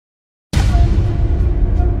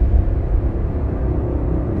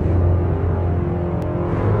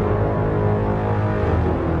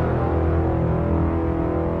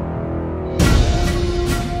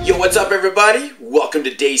What's up, everybody? Welcome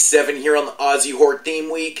to day 7 here on the Aussie Horror Theme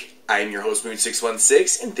Week. I am your host,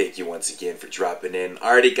 Moodz616, and thank you once again for dropping in.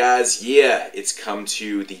 Alrighty, guys, yeah, it's come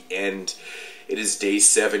to the end. It is day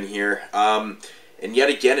 7 here. And yet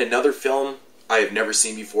again, another film I have never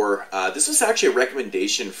seen before. This was actually a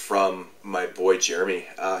recommendation from my boy, Jeremy.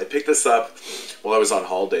 I picked this up while I was on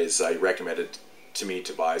holidays. He recommended it to me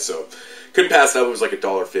to buy, so couldn't pass it up. It was like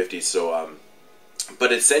 $1.50, so,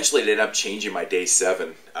 but essentially it ended up changing my day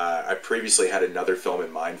 7. I previously had another film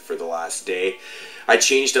in mind for the last day. I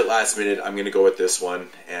changed it last minute. I'm going to go with this one.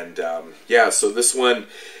 And yeah, so this one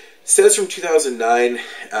says from 2009.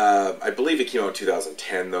 I believe it came out in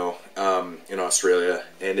 2010 though, in Australia.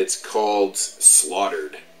 And it's called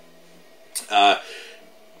Slaughtered.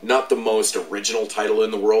 Not the most original title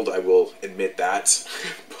in the world, I will admit that.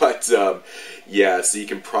 But yeah, so you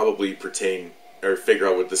can probably figure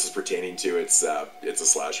out what this is pertaining to. It's a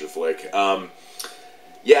slasher flick.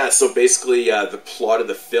 Yeah, so basically the plot of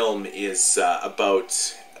the film is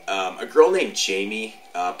about a girl named Jamie,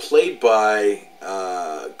 played by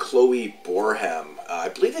Chloe Borham. I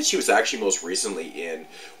believe that she was actually most recently in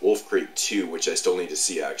Wolf Creek 2, which I still need to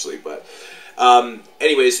see actually. But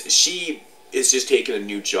anyways, she is just taking a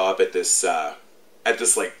new job at this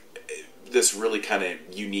really kind of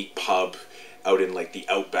unique pub out in like the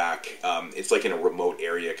outback. It's like in a remote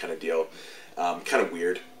area kind of deal. Kind of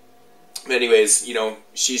weird. Anyways, you know,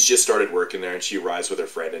 she's just started working there and she arrives with her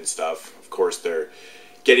friend and stuff. Of course, they're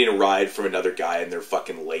getting a ride from another guy and they're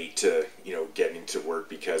fucking late to, you know, getting to work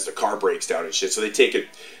because the car breaks down and shit. So they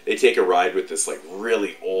take a ride with this like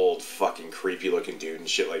really old fucking creepy looking dude and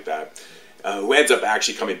shit like that. Who ends up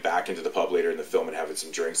actually coming back into the pub later in the film and having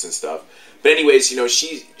some drinks and stuff. But anyways, you know,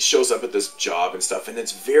 she shows up at this job and stuff and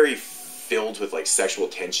it's very filled with like sexual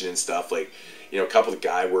tension and stuff. Like, you know, a couple of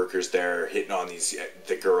guy workers there hitting on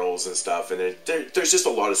the girls and stuff, and there's just a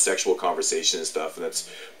lot of sexual conversation and stuff, and that's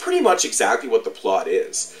pretty much exactly what the plot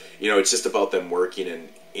is. You know, it's just about them working and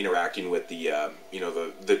interacting with the you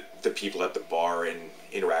know, the people at the bar and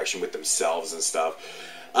interaction with themselves and stuff.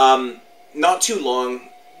 Not too long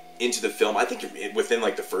into the film, I think within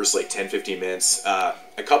like the first like 10-15 minutes, a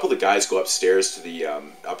couple of the guys go upstairs to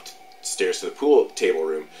the pool table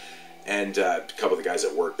room, and a couple of the guys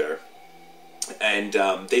that work there. And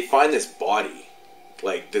they find this body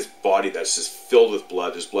that's just filled with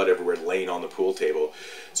blood. There's blood everywhere laying on the pool table.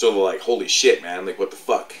 So they're like, holy shit, man, like what the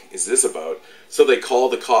fuck is this about? So they call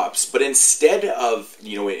the cops. But instead of,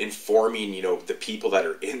 you know, informing, you know, the people that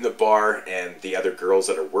are in the bar and the other girls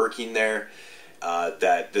that are working there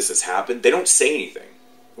that this has happened, they don't say anything.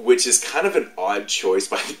 Which is kind of an odd choice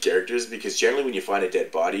by the characters, because generally when you find a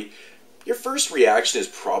dead body, your first reaction is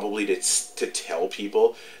probably to tell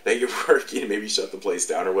people that you're working and maybe shut the place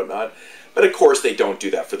down or whatnot. But of course they don't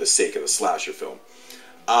do that for the sake of the slasher film.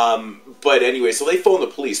 But anyway, so they phone the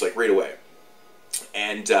police like right away.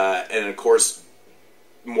 And of course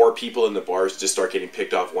more people in the bars just start getting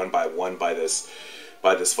picked off one by one by this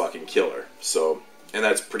fucking killer. So, and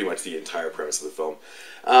that's pretty much the entire premise of the film.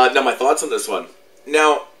 Now my thoughts on this one.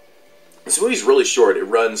 Now, this movie's really short. It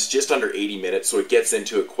runs just under 80 minutes, so it gets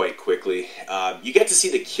into it quite quickly. You get to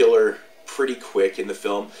see the killer pretty quick in the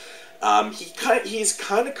film. He's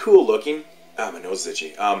kind of cool looking. My nose is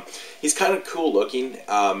itchy. He's kind of cool looking.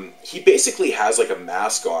 He basically has like a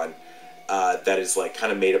mask on that is like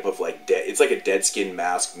kind of made up of like it's like a dead skin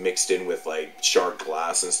mask mixed in with like shard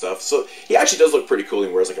glass and stuff. So he actually does look pretty cool.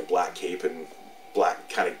 He wears like a black cape and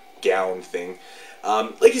black kind of gown thing.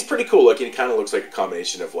 Like he's pretty cool looking. He kind of looks like a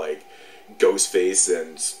combination of like Ghostface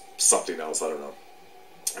and something else, I don't know.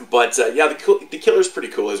 But yeah, the killer's pretty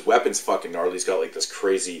cool. His weapon's fucking gnarly. He's got like this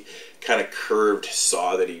crazy kind of curved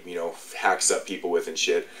saw that he, you know, hacks up people with and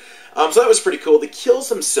shit. So that was pretty cool. The kills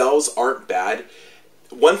themselves aren't bad.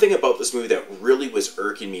 One thing about this movie that really was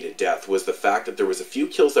irking me to death was the fact that there was a few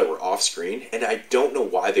kills that were off screen, and I don't know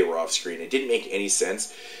why they were off screen. It didn't make any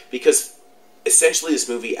sense, because essentially this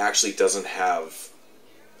movie actually doesn't have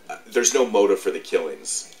there's no motive for the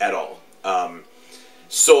killings at all.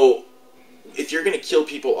 So if you're going to kill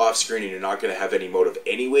people off screen and you're not going to have any motive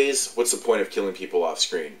anyways, what's the point of killing people off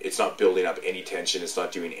screen? It's not building up any tension. It's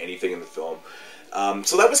not doing anything in the film.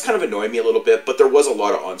 So that was kind of annoying me a little bit, but there was a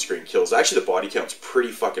lot of on-screen kills. Actually, the body count's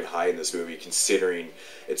pretty fucking high in this movie, considering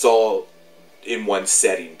it's all in one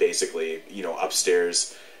setting, basically, you know,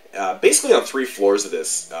 upstairs. Basically on 3 floors of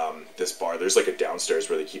this bar. There's like a downstairs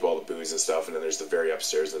where they keep all the booze and stuff, and then there's the very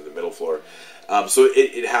upstairs and the middle floor. So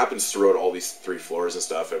it happens throughout all these 3 floors and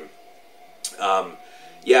stuff. And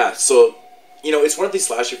yeah, so, you know, it's one of these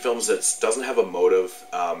slasher films that doesn't have a motive.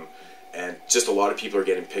 and just a lot of people are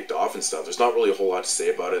getting picked off and stuff. There's not really a whole lot to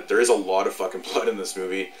say about it. There is a lot of fucking blood in this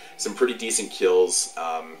movie. Some pretty decent kills,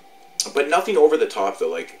 but nothing over the top though.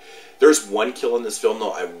 Like, there's one kill in this film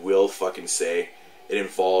though, I will fucking say. It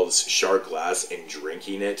involves shard glass and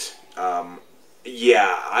drinking it.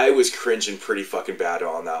 Yeah, I was cringing pretty fucking bad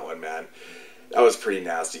on that one, man. That was a pretty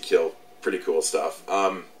nasty kill. Pretty cool stuff.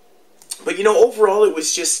 But, you know, overall it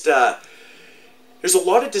was just, there's a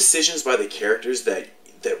lot of decisions by the characters that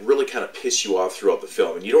really kind of piss you off throughout the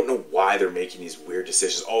film, and you don't know why they're making these weird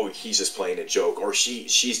decisions. Oh, he's just playing a joke, or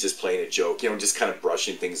she's just playing a joke, you know, just kind of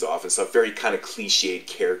brushing things off and stuff. Very kind of cliched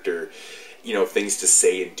character, you know, things to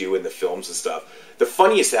say and do in the films and stuff. The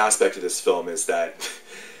funniest aspect of this film is that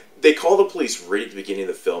they call the police right at the beginning of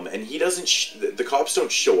the film, and he doesn't. The cops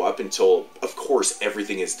don't show up until, of course,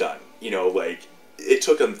 everything is done. You know, like, it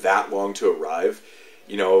took them that long to arrive,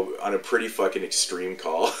 you know, on a pretty fucking extreme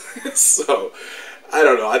call. So, I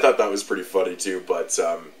don't know. I thought that was pretty funny too, but,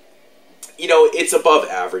 you know, it's above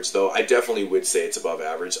average, though. I definitely would say it's above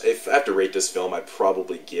average. If I have to rate this film, I'd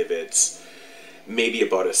probably give it maybe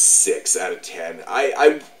about a 6 out of 10.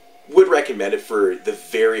 I would recommend it for the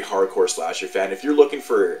very hardcore slasher fan. If you're looking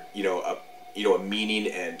for, you know, a meaning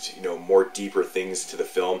and, you know, more deeper things to the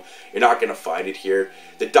film, you're not going to find it here.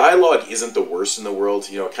 The dialogue isn't the worst in the world.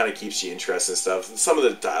 You know, it kind of keeps you interested and stuff. Some of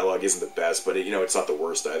the dialogue isn't the best, but, you know, it's not the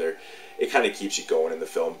worst either. It kind of keeps you going in the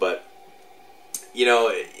film. But, you know,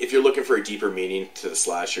 if you're looking for a deeper meaning to the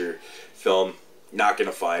slasher film, not going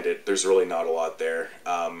to find it. There's really not a lot there.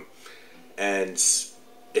 And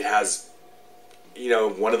it has, you know,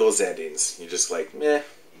 one of those endings. You're just like, meh,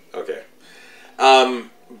 okay.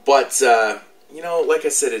 But, you know, like I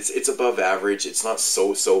said, it's above average. It's not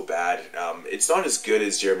so bad. It's not as good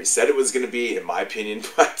as Jeremy said it was going to be, in my opinion.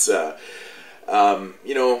 But,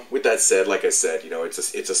 you know, with that said, like I said, you know, it's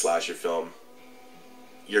a slasher film.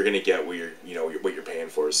 You're going to get what you're paying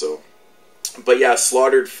for. So, but yeah,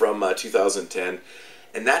 Slaughtered from 2010,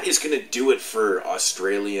 and that is going to do it for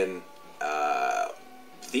Australian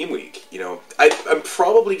theme week. You know, I'm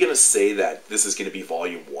probably going to say that this is going to be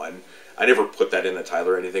volume 1. I never put that in the title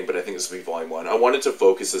or anything, but I think this will be volume 1. I wanted to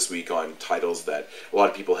focus this week on titles that a lot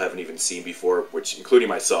of people haven't even seen before, which, including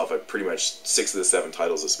myself, I've pretty much 6 of the 7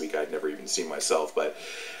 titles this week I'd never even seen myself. But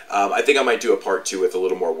I think I might do a part 2 with a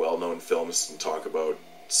little more well-known films and talk about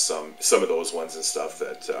some of those ones and stuff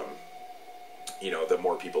that you know, that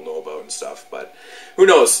more people know about and stuff. But who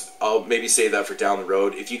knows? I'll maybe save that for down the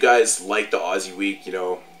road. If you guys like the Aussie week, you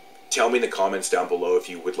know, tell me in the comments down below if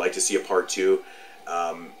you would like to see a part 2.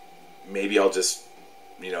 Maybe I'll just,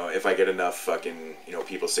 you know, if I get enough fucking, you know,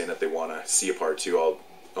 people saying that they want to see a part 2,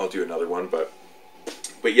 I'll do another one. But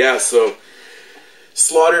yeah, so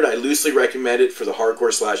Slaughtered, I loosely recommend it for the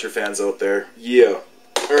hardcore slasher fans out there. Yeah.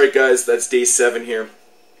 Alright guys, that's day 7 here.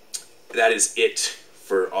 That is it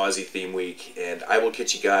for Aussie theme week, and I will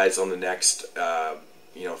catch you guys on the next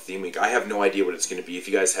you know, theme week. I have no idea what it's going to be. If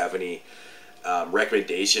you guys have any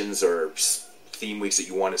recommendations or theme weeks that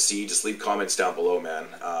you want to see, just leave comments down below, man.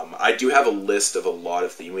 I do have a list of a lot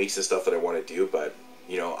of theme weeks and stuff that I want to do, but,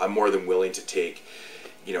 you know, I'm more than willing to take,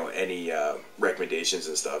 you know, any recommendations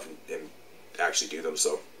and stuff and actually do them.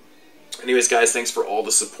 So anyways guys, thanks for all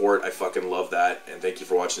the support. I fucking love that, and thank you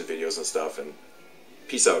for watching the videos and stuff, and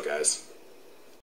peace out guys.